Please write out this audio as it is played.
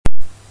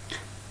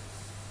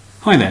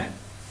Hi there.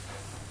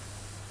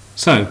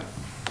 So,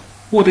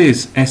 what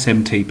is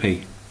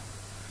SMTP?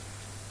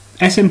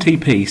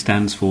 SMTP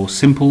stands for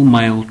Simple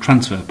Mail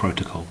Transfer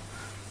Protocol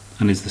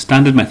and is the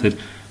standard method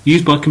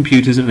used by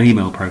computers and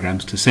email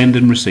programs to send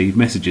and receive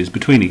messages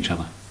between each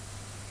other.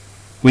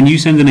 When you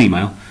send an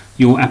email,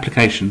 your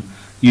application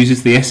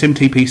uses the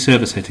SMTP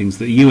server settings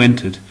that you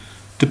entered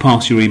to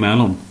pass your email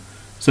on,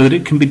 so that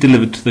it can be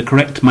delivered to the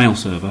correct mail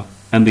server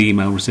and the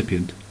email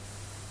recipient.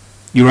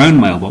 Your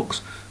own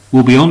mailbox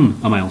will be on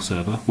a mail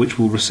server which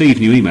will receive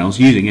new emails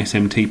using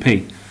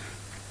SMTP.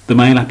 The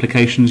mail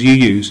applications you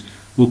use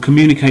will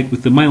communicate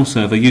with the mail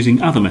server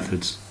using other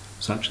methods,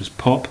 such as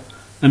POP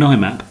and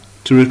IMAP,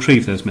 to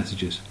retrieve those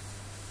messages.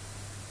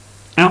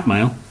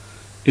 OutMail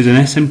is an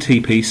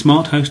SMTP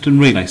SmartHost and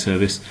relay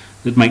service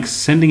that makes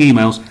sending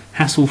emails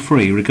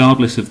hassle-free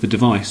regardless of the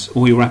device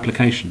or your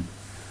application.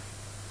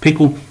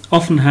 People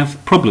often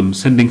have problems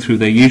sending through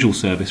their usual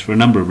service for a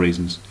number of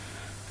reasons.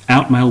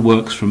 OutMail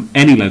works from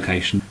any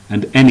location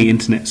and any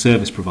internet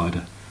service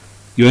provider.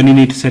 You only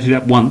need to set it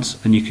up once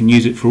and you can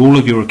use it for all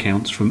of your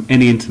accounts from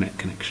any internet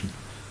connection.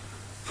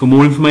 For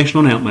more information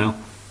on OutMail,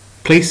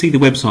 please see the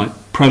website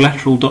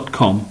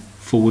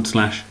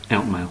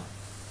prolateral.com/OutMail.